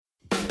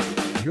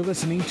You're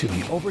listening to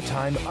the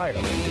Overtime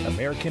Ireland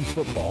American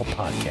Football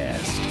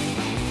Podcast.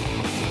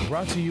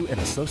 Brought to you in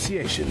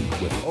association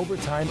with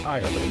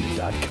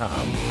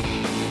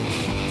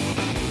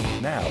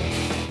OvertimeIreland.com. Now,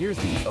 here's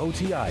the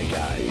OTI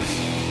guys.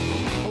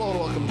 Hello and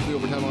welcome to the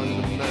Overtime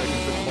Ireland American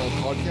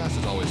Football Podcast.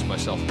 As always,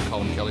 myself,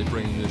 Colin Kelly,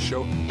 bringing this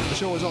show. The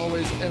show is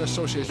always in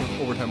association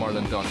with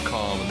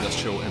OvertimeIreland.com, and this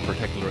show in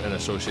particular in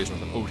association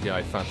with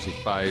OTI Fantasy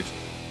Fives.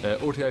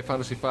 OTI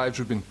Fantasy Fives,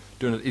 we've been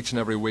doing it each and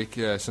every week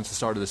since the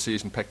start of the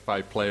season. Pick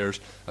 5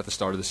 players. At the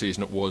start of the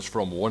season it was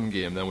from one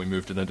game, then we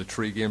moved it into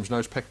 3 games. Now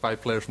it's pick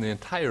 5 players from the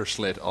entire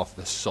slate of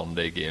the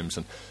Sunday games,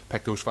 and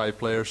pick those 5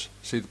 players,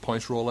 see the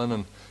points roll in,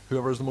 and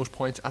whoever has the most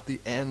points at the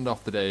end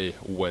of the day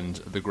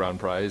wins the grand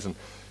prize. And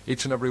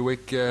each and every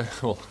week,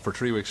 for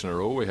 3 weeks in a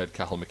row, we had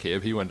Cathal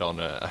McCabe. He went on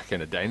a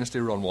kind of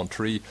dynasty run, won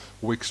 3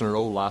 weeks in a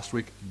row. Last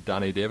week,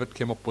 Danny David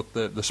came up with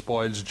the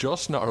spoils,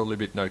 just narrowly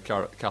beating out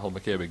Cathal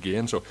McCabe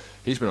again, so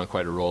he's been on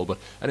quite a roll. But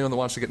anyone that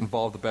wants to get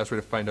involved, the best way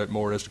to find out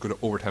more is to go to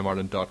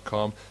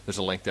OvertimeIreland.com. There's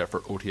a link there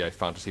for OTI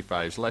Fantasy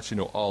Fives. Lets you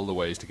know all the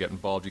ways to get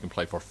involved. You can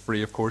play for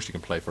free, of course. You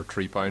can play for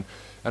 £3.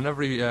 And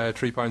every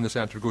 £3 that's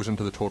entered goes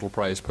into the total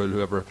prize pool.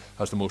 Whoever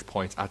has the most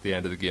points at the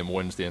end of the game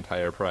wins the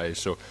entire prize.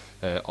 So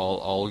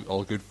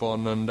all good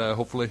fun, and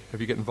hopefully if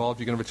you get involved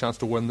you can have a chance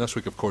to win this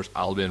week. Of course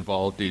I'll be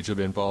involved, Deej will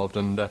be involved,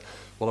 and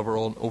we'll have our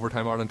own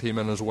Overtime Ireland team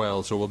in as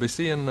well, so we'll be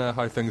seeing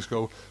how things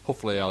go.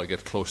 Hopefully I'll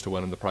get close to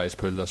winning the prize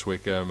pool this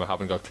week. I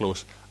haven't got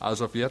close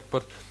as of yet,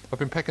 but I've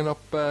been picking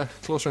up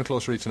closer and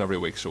closer each and every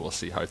week, so we'll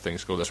see how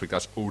things go this week.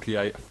 That's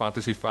OTI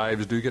Fantasy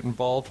Fives. Do get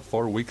involved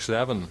for week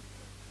 7.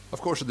 Of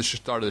course, at the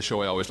start of the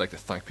show, I always like to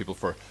thank people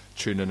for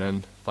tuning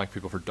in, thank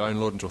people for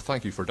downloading. So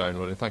thank you for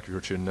downloading, thank you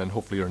for tuning in.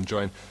 Hopefully you're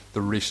enjoying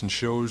the recent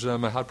shows. I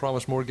had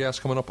promised more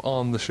guests coming up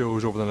on the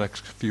shows over the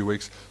next few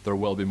weeks. There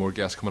will be more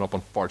guests coming up,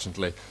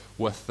 unfortunately.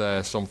 With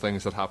some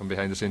things that happened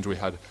behind the scenes, we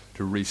had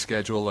to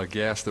reschedule a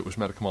guest that was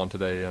meant to come on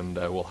today, and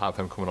we'll have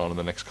him coming on in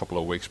the next couple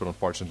of weeks. But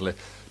unfortunately,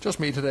 just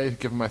me today,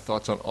 giving my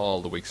thoughts on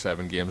all the Week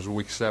 7 games.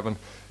 Week 7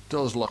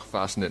 does look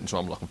fascinating, so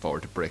I'm looking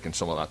forward to breaking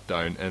some of that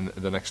down in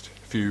the next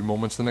few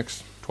moments, the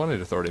next 20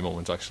 to 30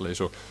 moments actually,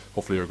 so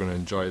hopefully you're going to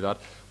enjoy that.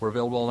 We're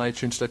available on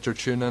iTunes, Stitcher,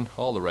 TuneIn,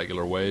 all the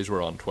regular ways.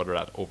 We're on Twitter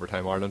at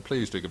Overtime Ireland.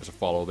 Please do give us a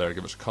follow there,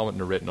 give us a comment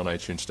and a rating on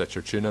iTunes,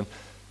 Stitcher, TuneIn.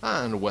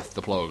 And with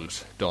the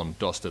plugs done,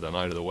 dusted and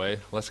out of the way,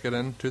 let's get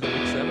into the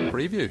Week 7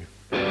 preview.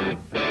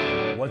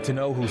 Want to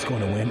know who's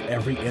going to win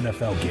every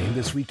NFL game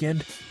this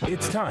weekend?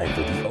 It's time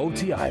for the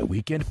OTI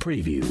Weekend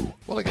Preview.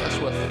 Well, I guess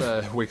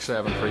with Week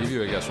 7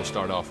 preview, I guess we'll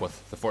start off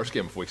with the first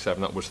game of Week 7.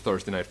 That was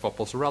Thursday Night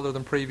Football. So rather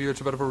than preview,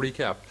 it's a bit of a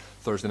recap.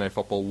 Thursday Night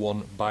Football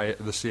won by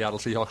the Seattle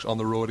Seahawks on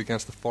the road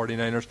against the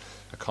 49ers.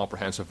 A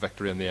comprehensive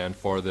victory in the end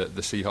for the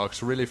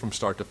Seahawks, really from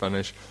start to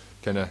finish.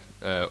 Kind of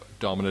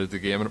dominated the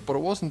game, but it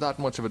wasn't that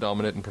much of a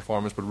dominating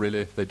performance, but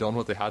really they done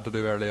what they had to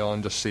do early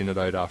on, just seen it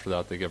out after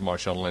that. They gave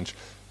Marshawn Lynch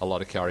a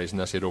lot of carries in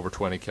this. He had over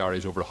 20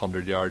 carries, over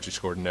 100 yards. He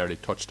scored an early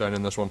touchdown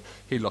in this one.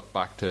 He looked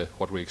back to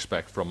what we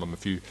expect from him, a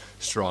few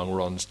strong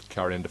runs,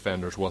 carrying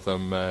defenders with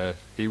him.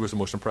 He was the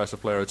most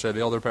impressive player, I'd say.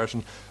 The other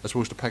person I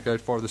suppose to pick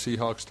out for the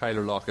Seahawks,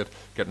 Tyler Lockett,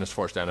 getting his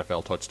first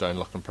NFL touchdown,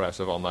 looked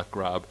impressive on that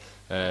grab.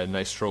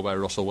 Nice throw by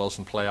Russell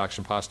Wilson, play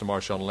action pass to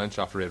Marshawn Lynch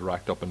after he had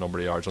racked up a number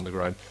of yards on the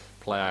ground.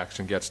 Play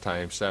action, gets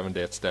time, 7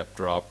 to 8 step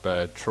drop,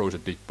 throws a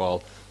deep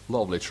ball.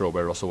 Lovely throw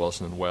by Russell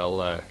Wilson,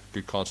 and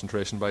good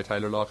concentration by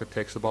Tyler Lockett,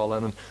 takes the ball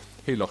in, and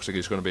he looks like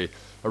he's going to be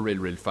a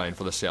real find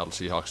for the Seattle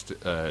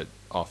Seahawks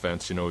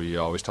offense. You know, you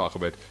always talk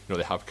about,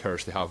 they have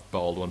Kearse, they have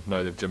Baldwin, now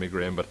they have Jimmy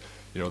Graham, but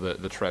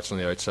the threats on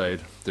the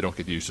outside, they don't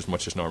get used as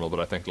much as normal.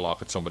 But I think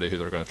Lockett's somebody who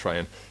they're going to try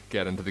and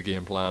get into the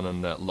game plan,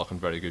 and looking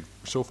very good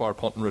so far.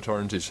 Punting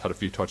returns, he's had a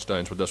few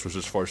touchdowns, but this was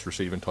his first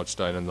receiving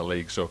touchdown in the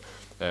league, so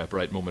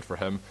bright moment for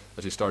him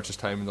as he starts his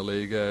time in the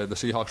league. The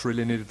Seahawks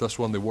really needed this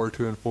one. They were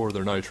 2-4,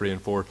 they're now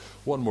 3-4.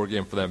 One more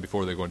game for them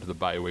before they go into the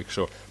bye week,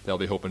 so they'll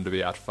be hoping to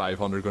be at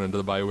 500 going into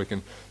the bye week,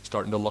 and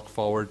starting to look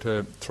forward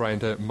to trying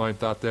to mount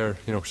that there,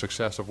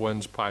 successive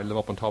wins, pile them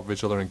up on top of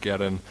each other and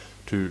get in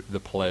to the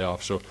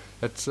playoffs. So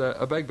it's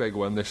a big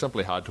win. They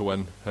simply had to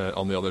win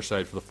on the other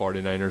side for the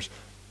 49ers.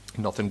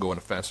 Nothing going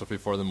offensively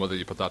for them, whether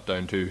you put that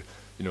down to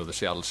the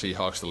Seattle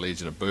Seahawks, the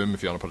Legion of Boom,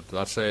 if you want to put it to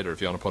that side, or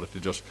if you want to put it to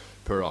just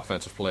poor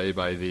offensive play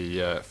by the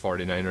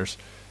 49ers.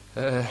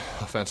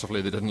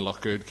 Offensively, they didn't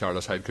look good.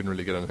 Carlos Hyde couldn't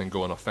really get anything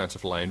going.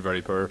 Offensive line,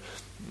 very poor.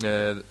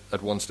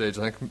 At one stage,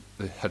 I think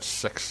they had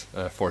 6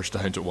 first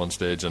downs at one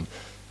stage, and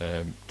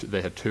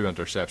they had 2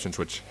 interceptions,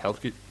 which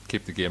helped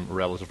keep the game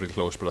relatively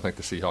close, but I think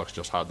the Seahawks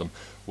just had them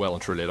well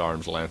and truly at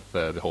arm's length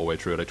the whole way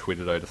through it. I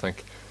tweeted out, I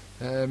think,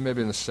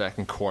 maybe in the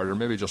second quarter,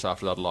 maybe just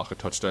after that Lockett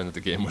touchdown, that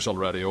the game was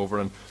already over.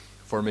 And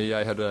for me,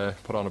 I had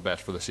put on a bet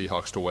for the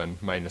Seahawks to win,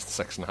 minus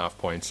the 6.5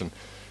 points, and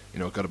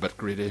got a bit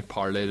greedy,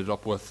 parlayed it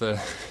up with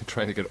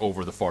trying to get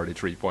over the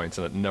 43 points,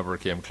 and it never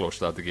came close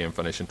to that. The game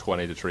finishing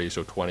 20-3,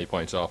 so 20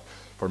 points off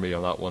for me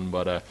on that one.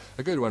 But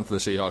a good win for the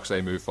Seahawks.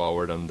 They move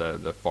forward, and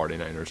the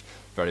 49ers,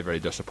 very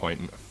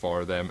disappointing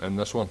for them in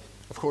this one.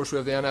 Of course, we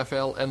have the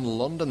NFL in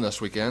London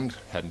this weekend,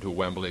 heading to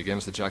Wembley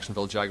against the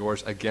Jacksonville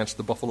Jaguars against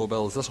the Buffalo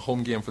Bills. This is a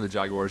home game for the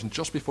Jaguars, and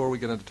just before we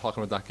get into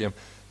talking about that game,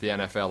 the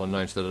NFL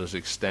announced that it has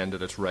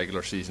extended its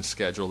regular season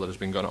schedule that has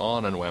been going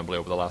on in Wembley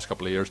over the last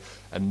couple of years,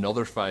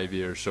 another 5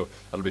 years, so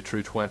it'll be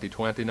through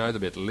 2020 now. There'll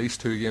be at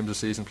least 2 games a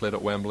season played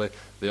at Wembley.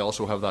 They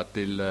also have that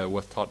deal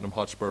with Tottenham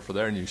Hotspur for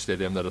their new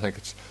stadium that I think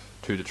it's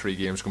 2 to 3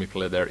 games going to be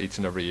played there each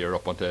and every year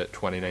up until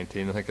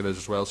 2019, I think it is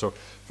as well. So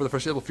for the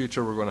foreseeable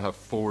future, we're going to have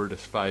 4 to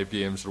 5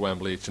 games at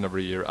Wembley each and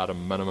every year at a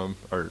minimum,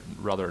 or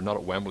rather not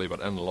at Wembley but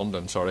in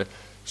London, sorry.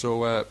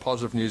 So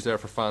positive news there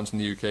for fans in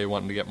the UK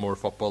wanting to get more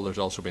football. There's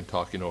also been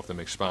talk, of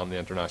them expand the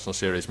international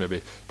series,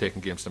 maybe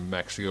taking games to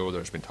Mexico.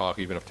 There's been talk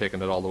even of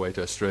taking it all the way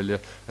to Australia.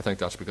 I think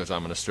that's because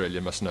I'm in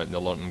Australia missing out in the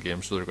London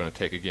game, so they're going to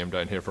take a game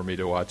down here for me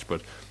to watch.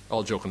 But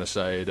all joking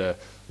aside,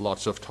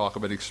 lots of talk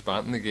about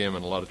expanding the game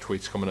and a lot of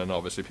tweets coming in.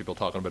 Obviously people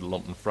talking about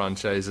London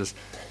franchises.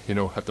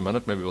 At the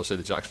minute maybe we'll say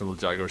the Jacksonville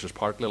Jaguars is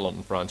partly a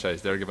London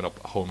franchise. They're giving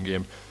up a home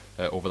game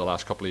over the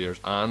last couple of years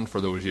and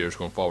for those years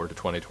going forward to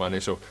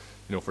 2020. So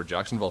for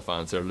Jacksonville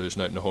fans, they're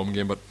losing out in the home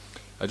game, but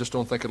I just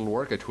don't think it'll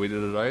work. I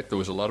tweeted it out. There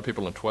was a lot of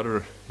people on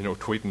Twitter,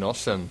 tweeting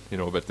us and,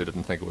 but they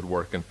didn't think it would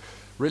work. And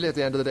really, at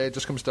the end of the day, it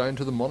just comes down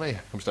to the money. It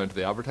comes down to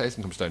the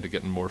advertising. It comes down to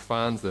getting more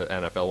fans. The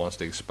NFL wants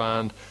to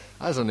expand,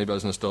 as any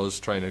business does,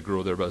 trying to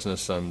grow their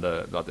business, and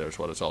there's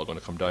what it's all going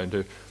to come down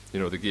to.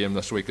 The game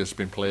this week has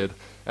been played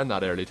in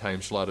that early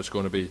time slot. It's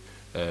going to be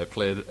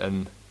played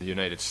in the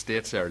United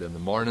States early in the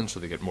morning, so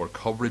they get more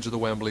coverage of the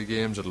Wembley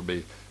games. It'll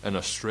be in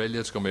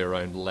Australia. It's going to be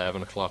around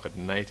 11 o'clock at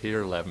night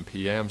here, 11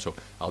 p.m, so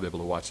I'll be able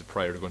to watch it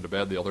prior to going to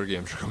bed. The other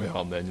games are going to be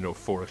on then,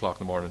 4 o'clock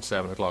in the morning,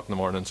 7 o'clock in the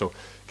morning, so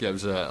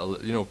gives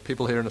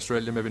people here in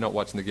Australia maybe not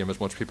watching the game as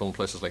much. People in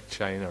places like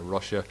China,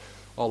 Russia,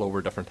 all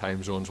over different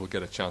time zones will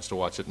get a chance to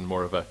watch it in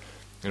more of a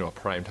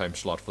prime time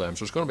slot for them.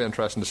 So it's going to be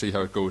interesting to see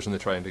how it goes, and they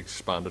try and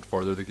expand it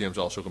further. The game's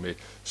also going to be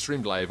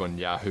streamed live on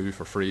Yahoo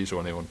for free, so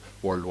anyone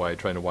worldwide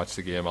trying to watch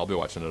the game, I'll be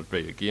watching it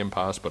via Game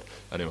Pass, but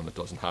anyone that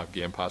doesn't have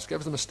Game Pass,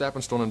 gives them a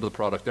stepping stone into the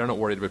product. They're not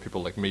worried about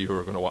people like me who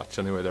are going to watch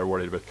anyway. They're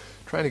worried about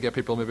trying to get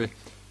people, maybe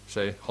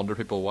say 100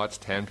 people watch,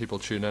 10 people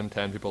tune in,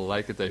 10 people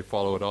like it, they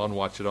follow it on,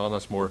 watch it on.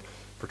 That's more.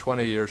 For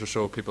 20 years or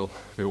so, people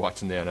be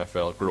watching the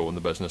NFL, growing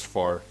the business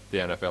for the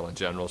NFL in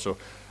general. So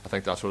I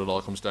think that's what it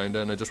all comes down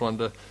to. And I just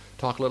wanted to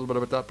talk a little bit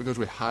about that because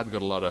we had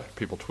got a lot of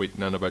people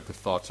tweeting in about the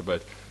thoughts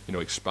about,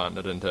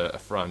 expanding it into a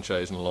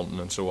franchise in London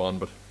and so on.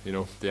 But,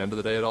 at the end of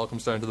the day, it all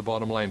comes down to the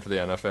bottom line for the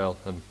NFL.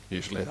 And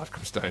usually that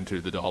comes down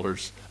to the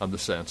dollars and the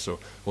cents. So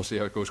we'll see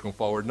how it goes going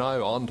forward.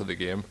 Now on to the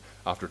game,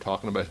 after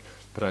talking about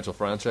potential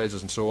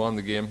franchises and so on.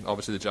 The game,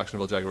 obviously the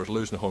Jacksonville Jaguars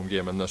losing a home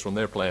game in this one.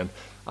 They're playing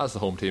as the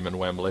home team in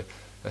Wembley.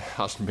 It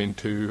hasn't been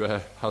too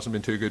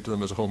good to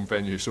them as a home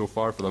venue so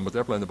far for them, but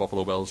they're playing the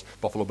Buffalo Bills.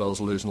 Buffalo Bills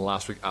losing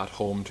last week at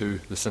home to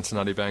the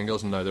Cincinnati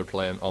Bengals, and now they're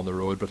playing on the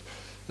road. But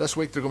this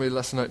week they're going to be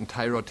listing out in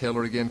Tyrod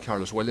Taylor again.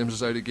 Carlos Williams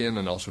is out again,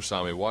 and also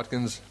Sammy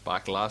Watkins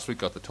back last week,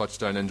 got the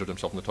touchdown, injured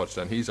himself in the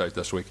touchdown. He's out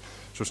this week,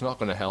 so it's not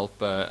going to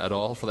help at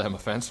all for them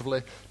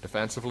offensively.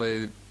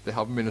 Defensively, they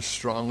haven't been as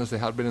strong as they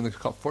had been in the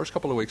first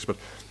couple of weeks, but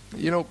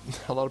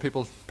a lot of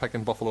people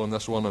picking Buffalo in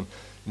this one, and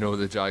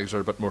the Jags are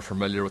a bit more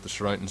familiar with the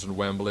surroundings in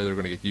Wembley. They're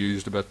going to get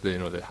used a bit. They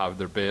have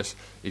their base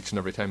each and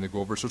every time they go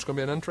over, so it's going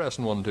to be an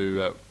interesting one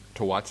to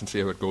watch and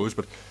see how it goes.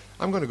 But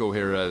I'm going to go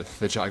here,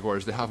 the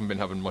Jaguars. They haven't been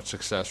having much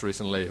success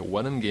recently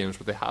winning games,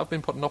 but they have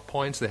been putting up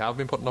points, they have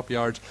been putting up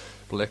yards.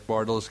 Blake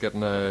Bortles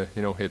getting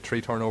he had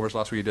 3 turnovers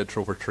last week. He did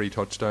throw for 3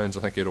 touchdowns.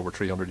 I think he had over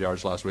 300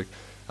 yards last week.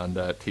 And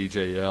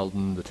TJ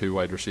Yeldon, the 2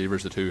 wide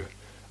receivers, the 2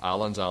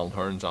 Allens, Alan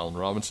Hearns, Allen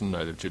Robinson,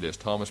 now they've Julius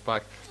Thomas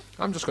back.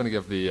 I'm just going to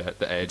give the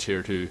edge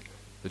here to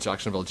the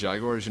Jacksonville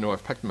Jaguars.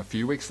 I've picked them a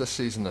few weeks this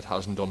season. It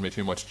hasn't done me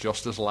too much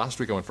justice. Last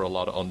week I went for a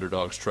lot of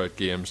underdogs throughout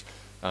games,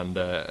 and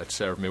it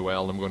served me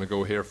well. I'm going to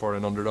go here for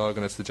an underdog,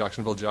 and it's the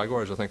Jacksonville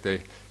Jaguars. I think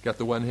they get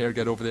the win here,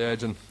 get over the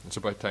edge, and it's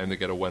about time they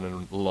get a win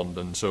in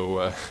London.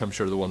 So I'm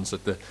sure the ones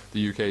at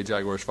the UK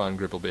Jaguars fan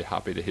group will be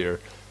happy to hear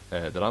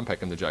that I'm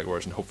picking the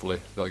Jaguars, and hopefully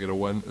they'll get a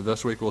win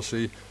this week. We'll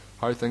see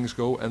how things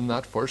go in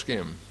that first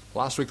game.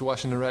 Last week the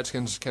Washington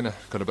Redskins kind of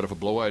got a bit of a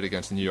blowout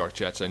against the New York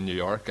Jets in New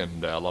York,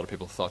 and a lot of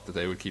people thought that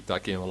they would keep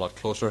that game a lot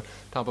closer.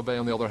 Tampa Bay,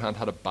 on the other hand,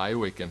 had a bye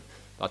week, and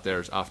that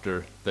there's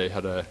after they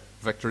had a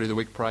victory the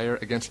week prior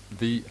against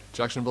the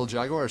Jacksonville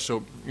Jaguars.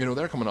 So,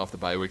 they're coming off the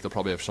bye week. They'll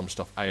probably have some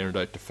stuff ironed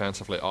out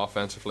defensively,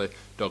 offensively.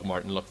 Doug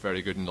Martin looked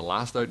very good in the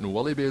last out, and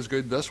will he be as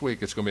good this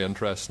week? It's going to be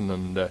interesting.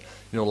 And,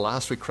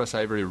 last week Chris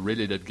Ivory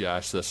really did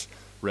gash this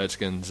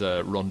Redskins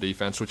run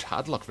defence, which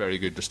had looked very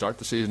good to start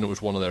the season. It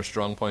was one of their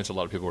strong points. A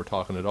lot of people were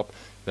talking it up.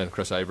 Then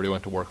Chris Ivory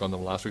went to work on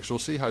them last week, so we'll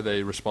see how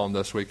they respond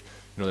this week.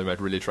 They might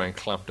really try and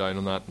clamp down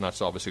on that, and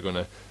that's obviously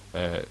going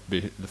to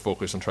be the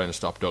focus on trying to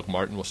stop Doug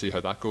Martin. We'll see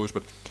how that goes.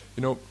 But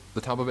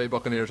the Tampa Bay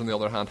Buccaneers, on the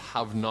other hand,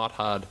 have not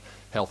had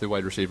healthy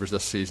wide receivers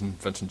this season.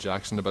 Vincent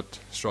Jackson a bit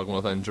struggling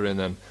with injury, and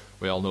then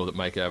we all know that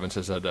Mike Evans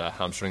has had a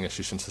hamstring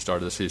issue since the start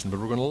of the season, but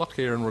we're going to look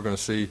here and we're going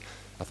to see,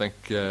 I think,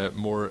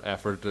 more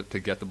effort to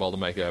get the ball to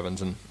Mike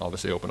Evans and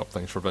obviously open up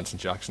things for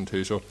Vincent Jackson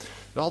too. So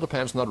it all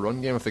depends on that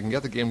run game. If they can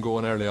get the game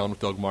going early on with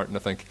Doug Martin, I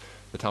think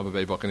the Tampa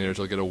Bay Buccaneers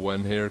will get a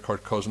win here.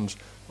 Kirk Cousins,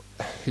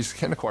 he's the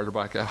kind of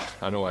quarterback,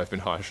 I know I've been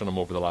harsh on him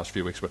over the last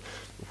few weeks, but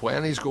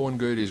when he's going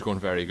good, he's going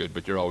very good,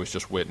 but you're always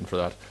just waiting for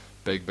that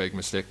big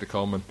mistake to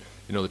come. And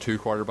the two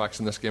quarterbacks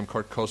in this game,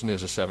 Kirk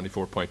Cousins has a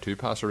 74.2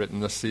 passer rating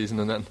this season,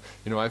 and then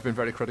I've been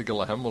very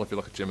critical of him. Well, if you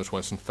look at Jameis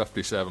Winston,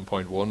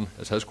 57.1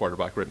 is his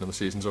quarterback rating in the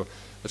season, so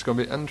it's going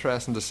to be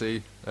interesting to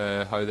see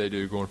how they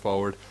do going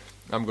forward.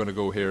 I'm going to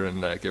go here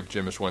and give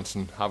Jameis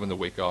Winston, having the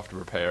week off to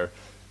prepare,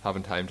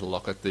 having time to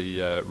look at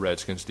the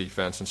Redskins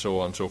defence and so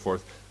on and so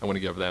forth, I'm going to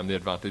give them the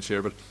advantage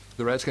here. But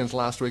the Redskins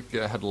last week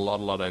had a lot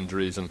of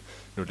injuries, and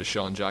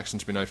Deshaun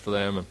Jackson's been out for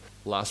them, and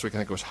last week I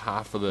think it was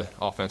half of the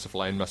offensive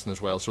line missing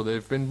as well, so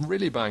they've been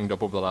really banged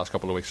up over the last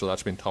couple of weeks, so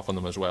that's been tough on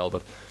them as well.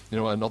 But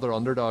another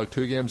underdog,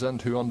 2 games in,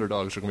 2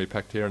 underdogs are going to be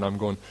picked here, and I'm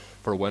going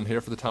for a win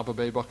here for the Tampa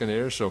Bay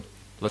Buccaneers. So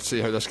let's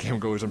see how this game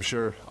goes. I'm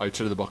sure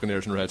outside of the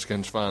Buccaneers and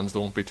Redskins fans,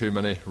 there won't be too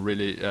many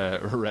really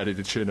ready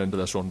to tune into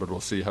this one, but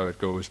we'll see how it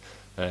goes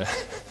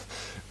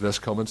this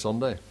coming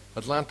Sunday.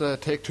 Atlanta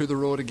take to the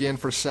road again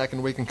for a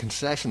second week in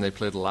concession. They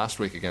played last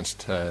week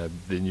against the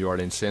New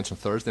Orleans Saints on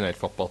Thursday Night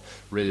Football.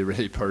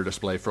 Really poor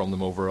display from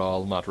them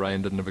overall. Matt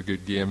Ryan didn't have a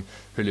good game.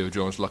 Julio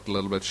Jones looked a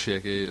little bit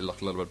shaky,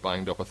 looked a little bit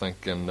banged up, I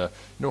think. And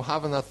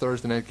having that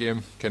Thursday night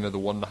game, kind of the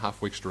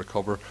 1.5 weeks to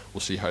recover,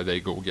 we'll see how they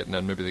go getting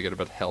in. Maybe they get a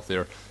bit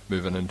healthier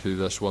moving into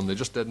this one. They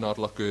just did not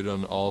look good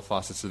on all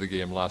facets of the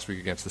game last week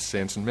against the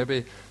Saints, and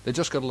maybe they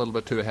just got a little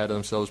bit too ahead of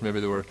themselves. Maybe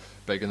they were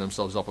bigging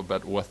themselves up a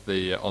bit with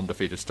the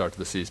undefeated start to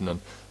the season, and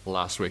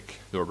last week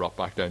they were brought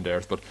back down to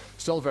earth. But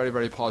still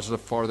very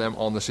positive for them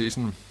on the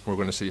season. We're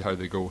going to see how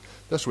they go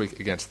this week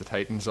against the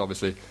Titans.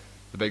 Obviously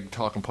the big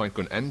talking point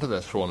going into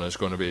this one is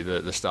going to be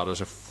the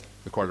status of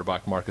the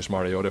quarterback Marcus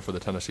Mariota for the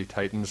Tennessee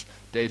Titans.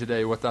 Day to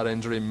day with that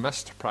injury,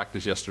 missed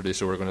practice yesterday,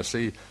 so we're going to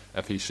see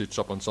if he suits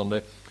up on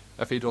Sunday.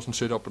 If he doesn't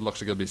suit up, it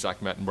looks like it'll be Zach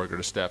Mettenberger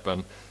to step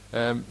in.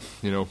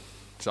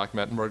 Zach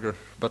Mettenberger,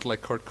 a bit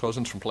like Kirk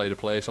Cousins from play to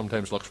play,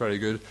 sometimes looks very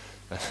good,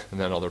 and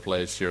then other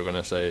plays you're going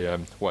to say,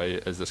 why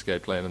is this guy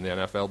playing in the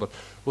NFL? But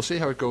we'll see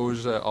how it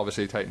goes.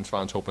 Obviously Titans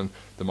fans hoping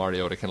the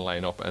Mariota can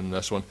line up in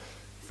this one.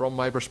 From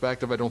my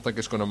perspective, I don't think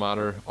it's going to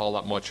matter all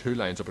that much who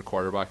lines up at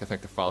quarterback. I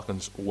think the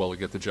Falcons will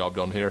get the job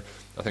done here.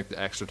 I think the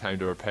extra time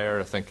to prepare,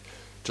 I think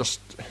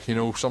just,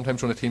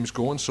 sometimes when a team's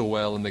going so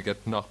well and they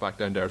get knocked back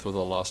down to earth with a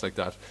loss like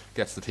that,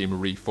 gets the team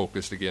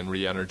refocused again,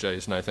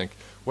 re-energised, and I think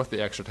with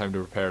the extra time to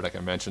prepare, like I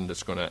mentioned,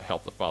 it's going to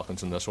help the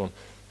Falcons in this one.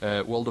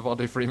 Will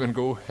Devontae Freeman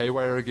go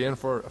haywire again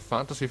for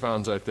fantasy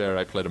fans out there?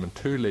 I played him in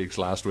 2 leagues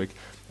last week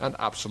and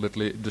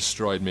absolutely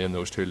destroyed me in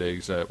those 2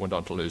 leagues. Went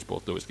on to lose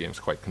both those games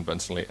quite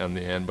convincingly in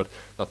the end, but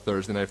that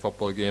Thursday Night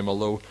Football game,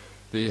 although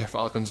the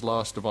Falcons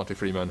lost, Devontae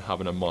Freeman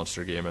having a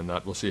monster game in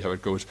that. We'll see how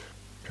it goes.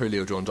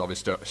 Julio Jones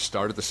obviously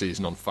started the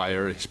season on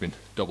fire. He's been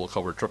double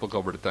covered, triple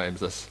covered at times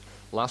this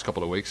last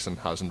couple of weeks and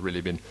hasn't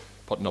really been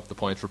putting up the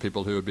points for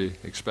people who would be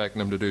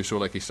expecting him to do so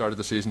like he started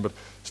the season, but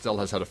still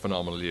has had a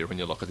phenomenal year when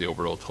you look at the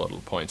overall total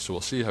points. So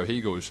we'll see how he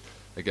goes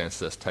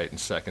against this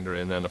Titans secondary.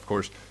 And then of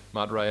course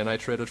Matt Ryan, I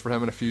traded for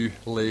him in a few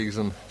leagues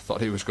and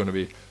thought he was going to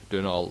be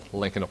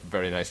linking up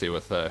very nicely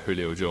with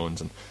Julio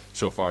Jones, and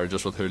so far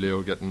just with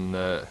Julio getting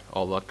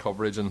all that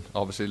coverage and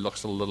obviously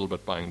looks a little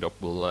bit banged up.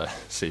 We'll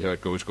see how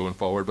it goes going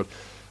forward, but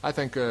I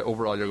think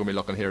overall you're going to be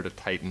looking here at the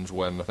Titans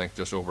win. I think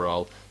just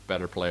overall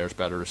better players,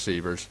 better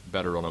receivers,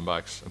 better running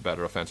backs, a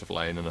better offensive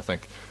line, and I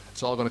think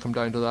it's all going to come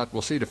down to that.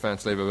 We'll see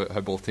defensively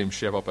how both teams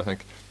shape up. I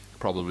think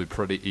probably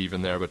pretty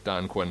even there, but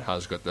Dan Quinn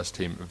has got this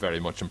team very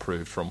much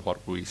improved from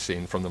what we've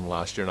seen from them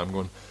last year, and I'm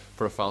going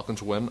for a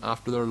Falcons win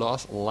after their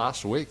loss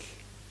last week.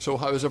 So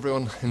how has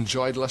everyone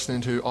enjoyed listening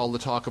to all the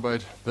talk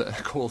about the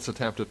Colts'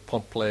 attempted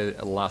punt play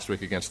last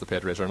week against the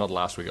Patriots, or not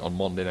last week, on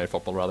Monday Night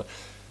Football rather?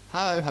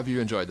 How have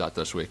you enjoyed that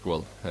this week?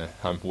 Well,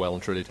 I'm well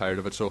and truly tired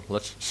of it, so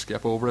let's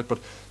skip over it. But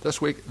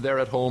this week, they're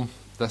at home.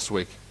 This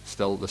week,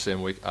 still the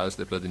same week as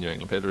they played the New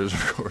England Patriots,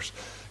 of course.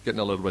 Getting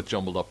a little bit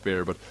jumbled up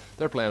here, but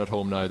they're playing at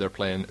home now. They're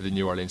playing the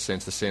New Orleans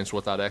Saints. The Saints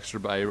with that extra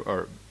bye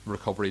or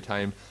recovery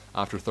time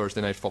after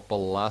Thursday Night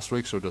Football last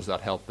week, so does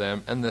that help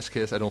them? In this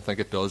case, I don't think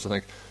it does. I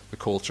think the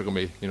Colts are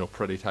going to be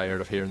pretty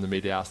tired of hearing the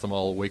media ask them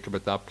all week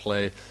about that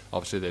play.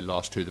 Obviously, they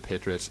lost to the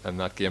Patriots in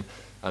that game.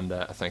 And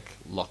I think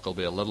Luck will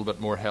be a little bit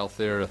more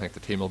healthier. I think the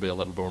team will be a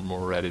little bit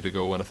more ready to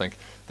go, and I think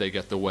they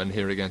get the win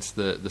here against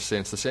the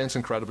Saints. The Saints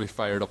incredibly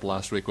fired up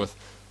last week with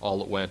all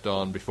that went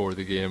on before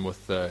the game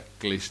with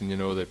Gleason.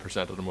 They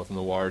presented him with an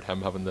award,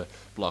 him having the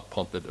block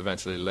punt that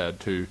eventually led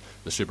to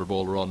the Super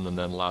Bowl run, and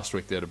then last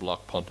week they had a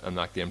block punt in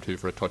that game too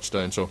for a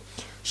touchdown.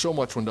 So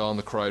much went on.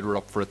 The crowd were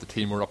up for it, the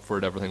team were up for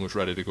it, everything was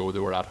ready to go. They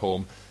were at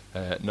home.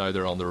 Now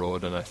they're on the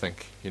road, and I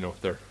think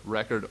their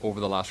record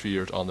over the last few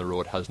years on the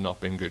road has not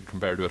been good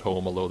compared to at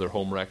home, although their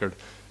home record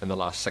in the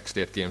last 6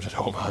 to 8 games at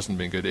home hasn't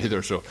been good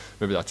either, so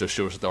maybe that just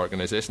shows that the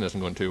organisation isn't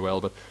going too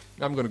well. But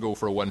I'm going to go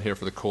for a win here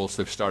for the Colts.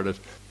 They've started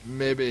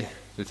maybe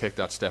to take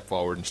that step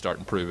forward and start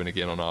improving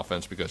again on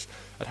offense, because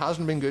it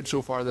hasn't been good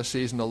so far this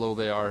season, although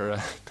they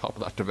are top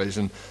of that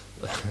division.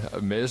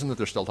 Amazing that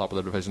they're still top of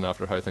the division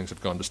after how things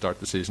have gone to start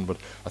the season, but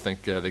I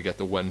think they get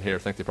the win here. I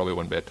think they probably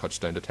win by a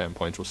touchdown to 10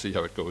 points. We'll see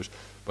how it goes,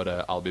 but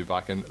I'll be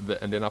back in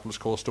the Indianapolis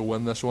Colts to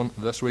win this one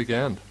this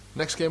weekend.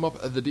 Next game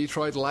up, the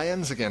Detroit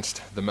Lions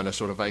against the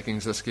Minnesota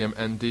Vikings. This game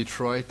in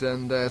Detroit,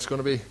 and it's going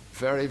to be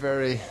very,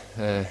 very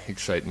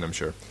exciting, I'm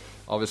sure.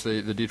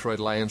 Obviously, the Detroit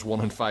Lions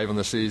 1-5 on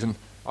the season.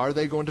 Are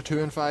they going to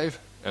 2-5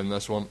 in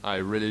this one? I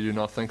really do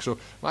not think so.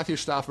 Matthew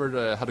Stafford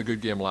had a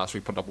good game last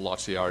week, put up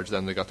lots of yards.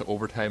 Then they got to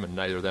overtime, and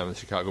neither of them, the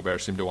Chicago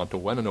Bears, seemed to want to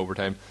win in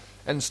overtime.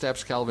 In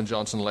steps Calvin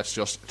Johnson. Let's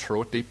just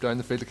throw it deep down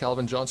the field to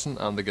Calvin Johnson,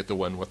 and they get the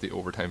win with the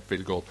overtime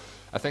field goal.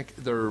 I think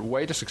their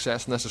way to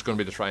success in this is going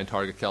to be to try and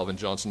target Calvin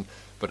Johnson,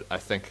 but I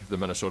think the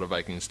Minnesota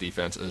Vikings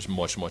defense is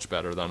much, much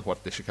better than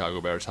what the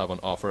Chicago Bears have on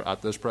offer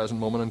at this present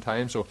moment in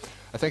time. So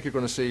I think you're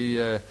going to see,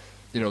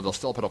 they'll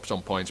still put up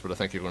some points, but I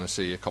think you're going to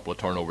see a couple of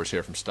turnovers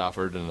here from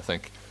Stafford, and I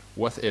think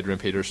with Adrian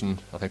Peterson,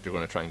 I think they're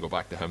going to try and go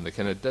back to him. He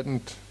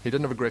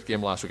didn't have a great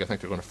game last week. I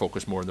think they're going to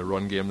focus more on the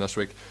run game this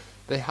week.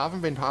 They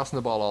haven't been passing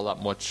the ball all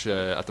that much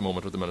at the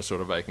moment with the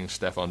Minnesota Vikings.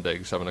 Stephon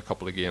Diggs having a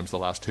couple of games the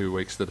last 2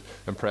 weeks that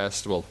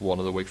impressed. Well, one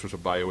of the weeks was a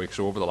bye week,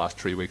 so over the last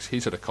 3 weeks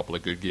he's had a couple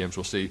of good games.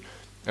 We'll see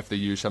if they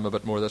use him a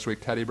bit more this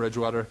week. Teddy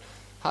Bridgewater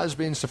has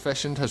been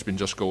sufficient, has been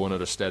just going at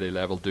a steady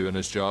level doing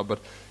his job, but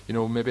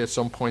maybe at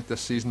some point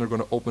this season they're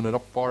going to open it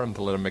up for him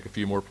to let him make a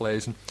few more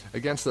plays. And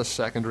against this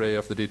secondary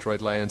of the Detroit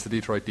Lions, the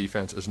Detroit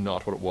defense is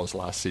not what it was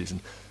last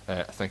season.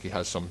 I think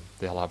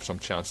they'll have some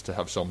chance to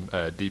have some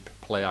deep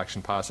play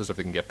action passes if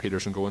they can get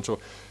Peterson going. So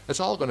it's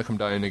all going to come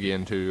down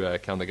again to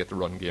can they get the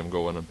run game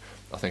going, and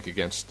I think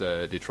against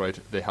Detroit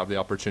they have the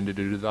opportunity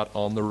to do that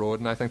on the road,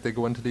 and I think they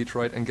go into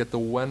Detroit and get the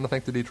win. I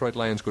think the Detroit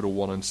Lions go to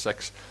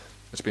 1-6.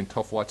 It's been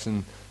tough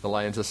watching the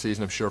Lions this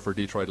season. I'm sure for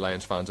Detroit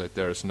Lions fans out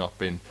there, it's not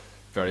been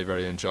very,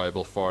 very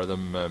enjoyable for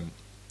them.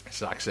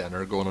 Zach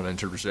Zenner going on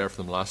injured reserve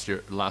for them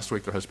last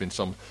week. There has been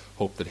some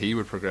hope that he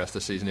would progress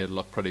this season. He had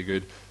looked pretty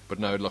good, but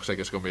now it looks like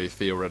it's going to be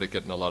Theo Riddick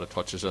getting a lot of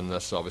touches in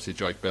this. Obviously,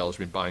 Joique Bell has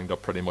been banged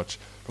up pretty much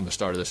from the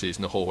start of the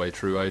season the whole way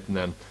throughout, and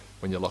then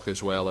when you look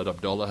as well at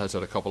Abdullah, has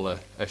had a couple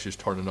of issues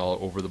turning all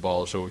over the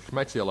ball, so we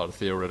might see a lot of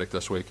Theo Riddick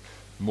this week,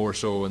 more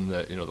so in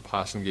the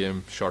passing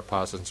game, short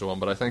passes and so on.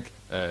 But I think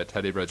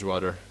Teddy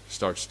Bridgewater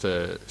starts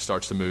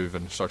to move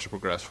and starts to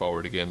progress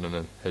forward again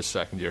in his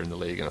second year in the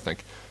league, and I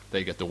think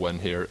they get the win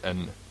here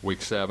in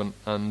Week 7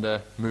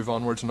 and move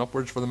onwards and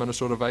upwards for the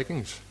Minnesota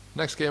Vikings.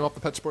 Next game up, the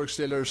Pittsburgh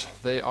Steelers.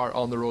 They are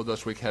on the road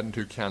this week, heading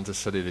to Kansas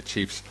City. The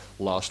Chiefs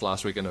lost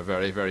last week in a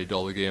very, very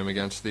dull game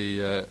against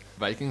the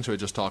Vikings, who I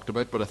just talked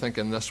about. But I think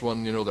in this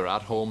one, they're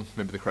at home.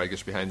 Maybe the crowd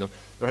gets behind them.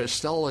 There is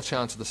still a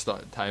chance at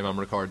the time I'm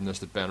recording this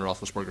that Ben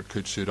Roethlisberger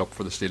could suit up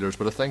for the Steelers.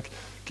 But I think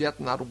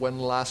getting that win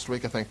last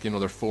week, I think they're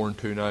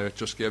 4-2 now. It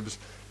just gives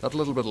that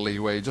little bit of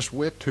leeway. Just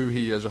wait till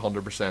he is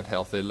 100%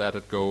 healthy. Let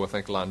it go. I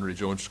think Landry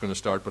Jones is going to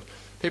start, but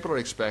people are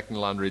expecting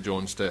Landry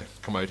Jones to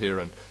come out here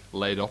and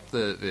light up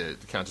the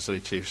Kansas City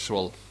Chiefs.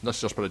 Well,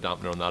 let's just put a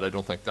dampener on that. I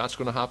don't think that's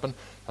going to happen.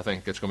 I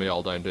think it's going to be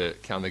all down to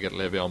can they get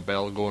Le'Veon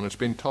Bell going. It's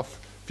been tough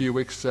few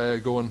weeks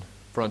going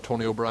for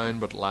Antonio Brown,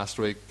 but last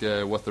week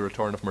with the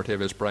return of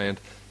Martavis Bryant,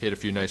 he had a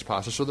few nice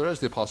passes. So there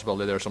is the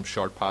possibility there are some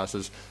short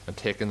passes and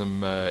taking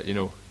them,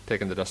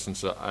 taking the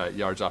distance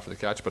yards after the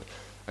catch. But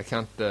I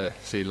can't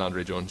see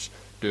Landry Jones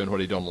doing what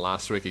he done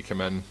last week. He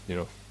came in,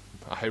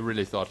 I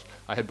really thought,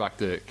 I had backed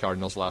the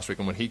Cardinals last week,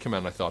 and when he came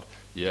in I thought,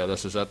 yeah,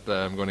 this is it,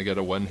 I'm going to get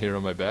a win here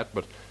on my bet.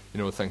 But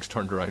things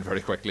turned around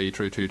very quickly. He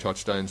threw 2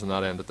 touchdowns and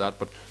that ended that.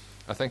 But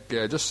I think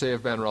just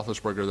save Ben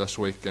Roethlisberger this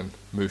week and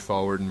move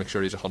forward and make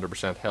sure he's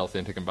 100% healthy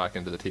and take him back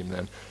into the team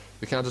then.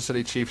 The Kansas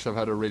City Chiefs have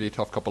had a really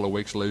tough couple of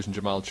weeks, losing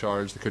Jamal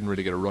Charles. They couldn't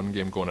really get a run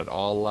game going at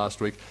all last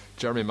week.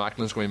 Jeremy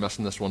Maclin's going to be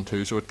missing this one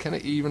too, so it kind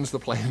of evens the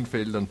playing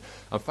field, and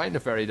I'm finding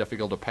it very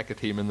difficult to pick a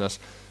team in this.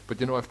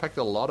 But I've picked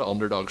a lot of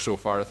underdogs so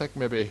far. I think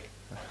maybe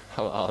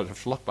I'll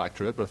have to look back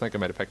through it, but I think I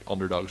might have picked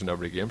underdogs in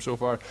every game so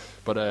far.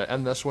 But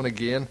in this one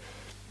again,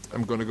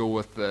 I'm going to go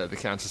with the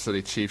Kansas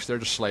City Chiefs. They're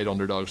just slight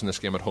underdogs in this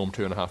game at home,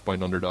 2.5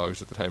 point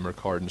underdogs at the time of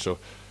recording. So,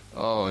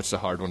 it's a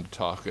hard one to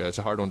talk. It's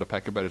a hard one to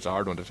pick about. It's a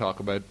hard one to talk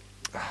about.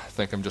 I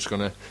think I'm just going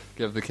to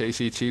give the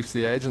KC Chiefs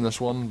the edge in this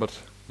one, but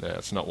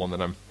it's not one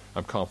that I'm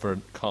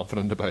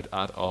confident about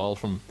at all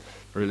from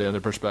really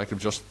any perspective.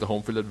 Just the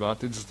home field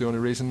advantage is the only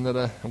reason that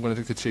I'm going to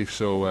take the Chiefs.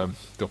 So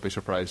don't be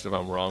surprised if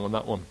I'm wrong on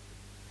that one.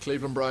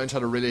 Cleveland Browns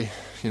had a really,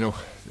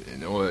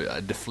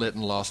 a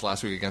deflating loss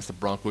last week against the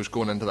Broncos.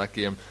 Going into that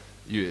game,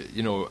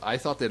 I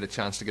thought they had a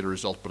chance to get a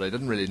result, but I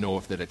didn't really know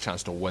if they had a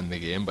chance to win the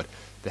game. But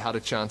they had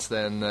a chance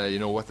then,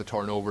 with the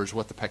turnovers,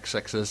 with the pick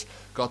sixes,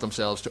 got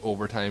themselves to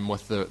overtime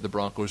with the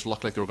Broncos.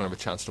 Looked like they were going to have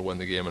a chance to win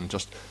the game, and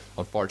just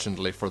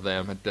unfortunately for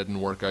them, it didn't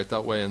work out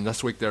that way. And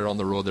this week they're on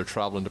the road. They're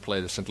travelling to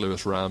play the St.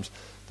 Louis Rams.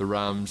 The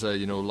Rams,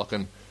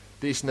 looking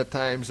decent at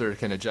times. They're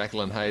kind of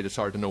Jekyll and Hyde. It's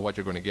hard to know what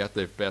you're going to get.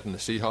 They've beaten the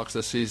Seahawks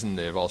this season.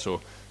 They've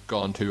also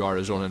gone to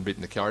Arizona and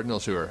beaten the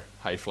Cardinals, who are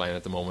high flying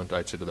at the moment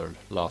outside of their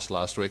loss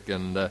last week,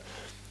 and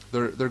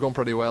they're going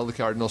pretty well, the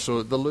Cardinals.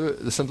 So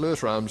the St.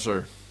 Louis Rams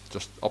are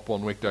just up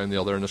one week, down the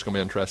other, and it's going to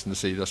be interesting to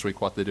see this week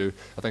what they do.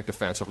 I think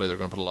defensively they're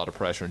going to put a lot of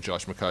pressure on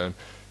Josh McCown.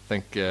 I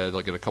think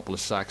they'll get a couple of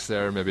sacks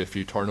there, maybe a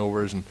few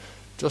turnovers, and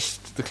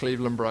just the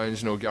Cleveland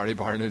Browns, Gary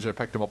Barnidge, I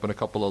picked him up in a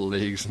couple of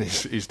leagues, and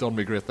he's done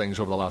me great things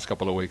over the last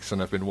couple of weeks, and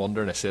I've been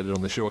wondering, I said it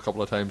on the show a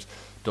couple of times,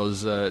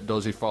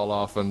 does he fall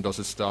off and does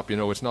it stop?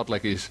 It's not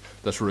like he's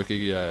this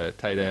rookie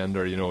tight end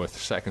or, a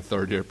second,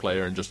 third year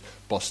player and just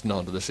busting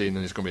onto the scene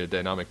and he's going to be a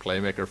dynamic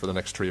playmaker for the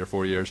next 3 or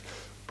 4 years.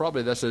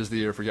 Probably this is the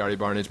year for Gary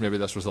Barnidge. Maybe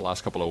this was the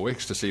last couple of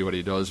weeks to see what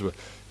he does. But,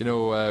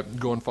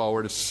 going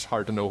forward, it's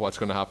hard to know what's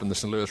going to happen. The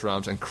St. Louis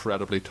Rams,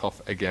 incredibly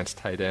tough against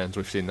tight ends.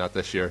 We've seen that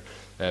this year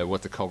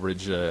with the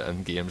coverage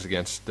and games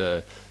against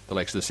the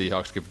likes of the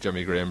Seahawks. Give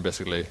Jimmy Graham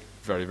basically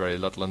very, very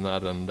little in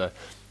that.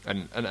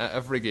 And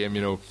every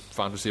game,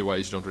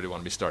 fantasy-wise, you don't really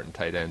want to be starting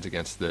tight ends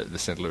against the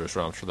St. Louis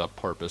Rams for that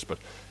purpose. But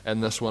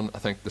in this one, I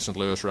think the St.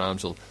 Louis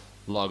Rams will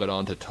log it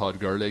on to Todd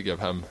Gurley, give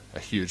him a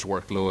huge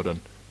workload,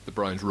 and the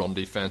Browns' run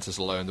defence is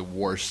allowing the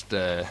worst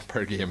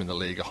per game in the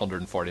league,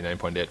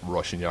 149.8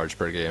 rushing yards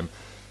per game.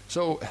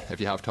 So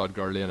if you have Todd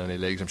Gurley in any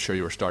leagues, I'm sure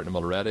you were starting him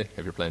already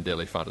if you're playing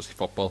daily fantasy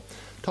football.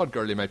 Todd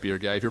Gurley might be your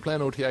guy. If you're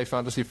playing OTI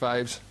Fantasy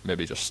 5s,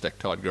 maybe just stick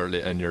Todd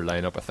Gurley in your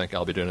lineup. I think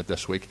I'll be doing it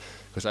this week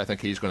because I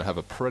think he's going to have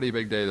a pretty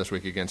big day this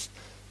week against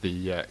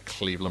the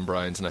Cleveland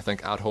Browns. And I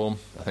think at home,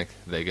 I think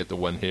they get the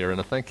win here. And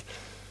I think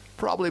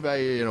probably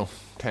by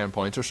 10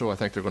 points or so, I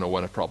think they're going to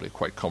win it probably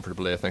quite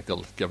comfortably. I think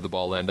they'll give the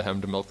ball then to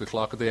him to milk the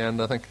clock at the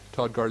end. I think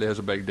Todd Gurley has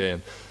a big day.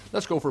 And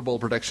let's go for a bold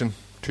prediction.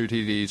 2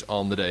 TDs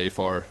on the day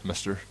for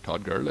Mr.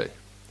 Todd Gurley.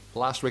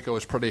 Last week I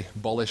was pretty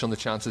bullish on the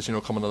chances,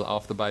 coming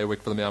off the bye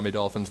week for the Miami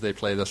Dolphins. They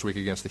play this week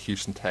against the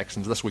Houston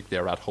Texans. This week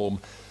they're at home.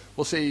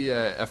 We'll see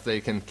if they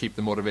can keep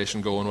the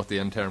motivation going with the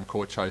interim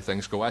coach, how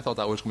things go. I thought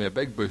that was going to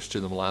be a big boost to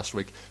them last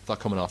week. I thought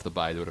coming off the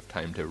bye they would have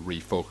time to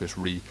refocus,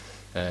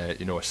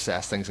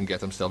 assess things and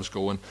get themselves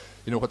going.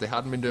 What they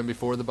hadn't been doing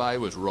before the bye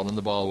was running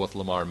the ball with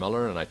Lamar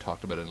Miller, and I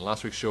talked about it in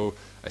last week's show.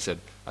 I said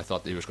I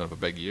thought he was going to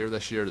have a big year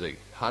this year. They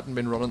hadn't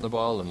been running the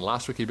ball, and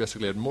last week he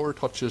basically had more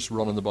touches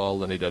running the ball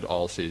than he did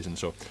all season.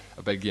 So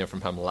a big game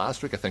from him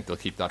last week. I think they'll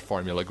keep that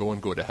formula going,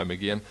 go to him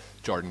again.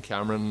 Jordan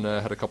Cameron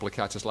had a couple of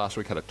catches last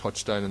week, had a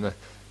touchdown in the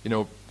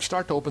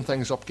start to open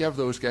things up, give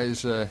those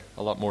guys a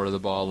lot more of the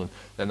ball, and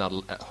then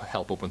that'll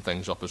help open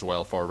things up as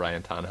well for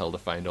Ryan Tannehill to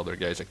find other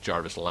guys like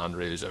Jarvis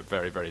Landry, who's a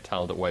very, very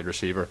talented wide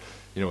receiver.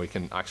 He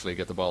can actually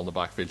get the ball in the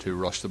backfield to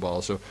rush the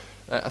ball. So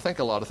I think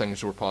a lot of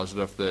things were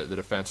positive. The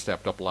defence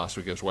stepped up last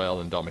week as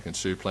well, and Dominican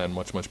Sue playing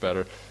much, much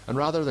better. And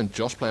rather than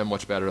just playing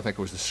much better, I think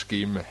it was the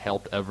scheme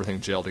helped everything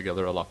gel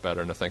together a lot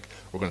better, and I think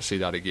we're going to see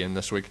that again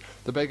this week.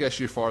 The big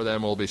issue for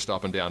them will be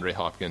stopping DeAndre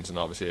Hopkins and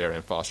obviously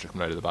Arian Foster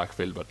coming out of the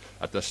backfield, but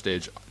at this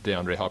stage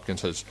DeAndre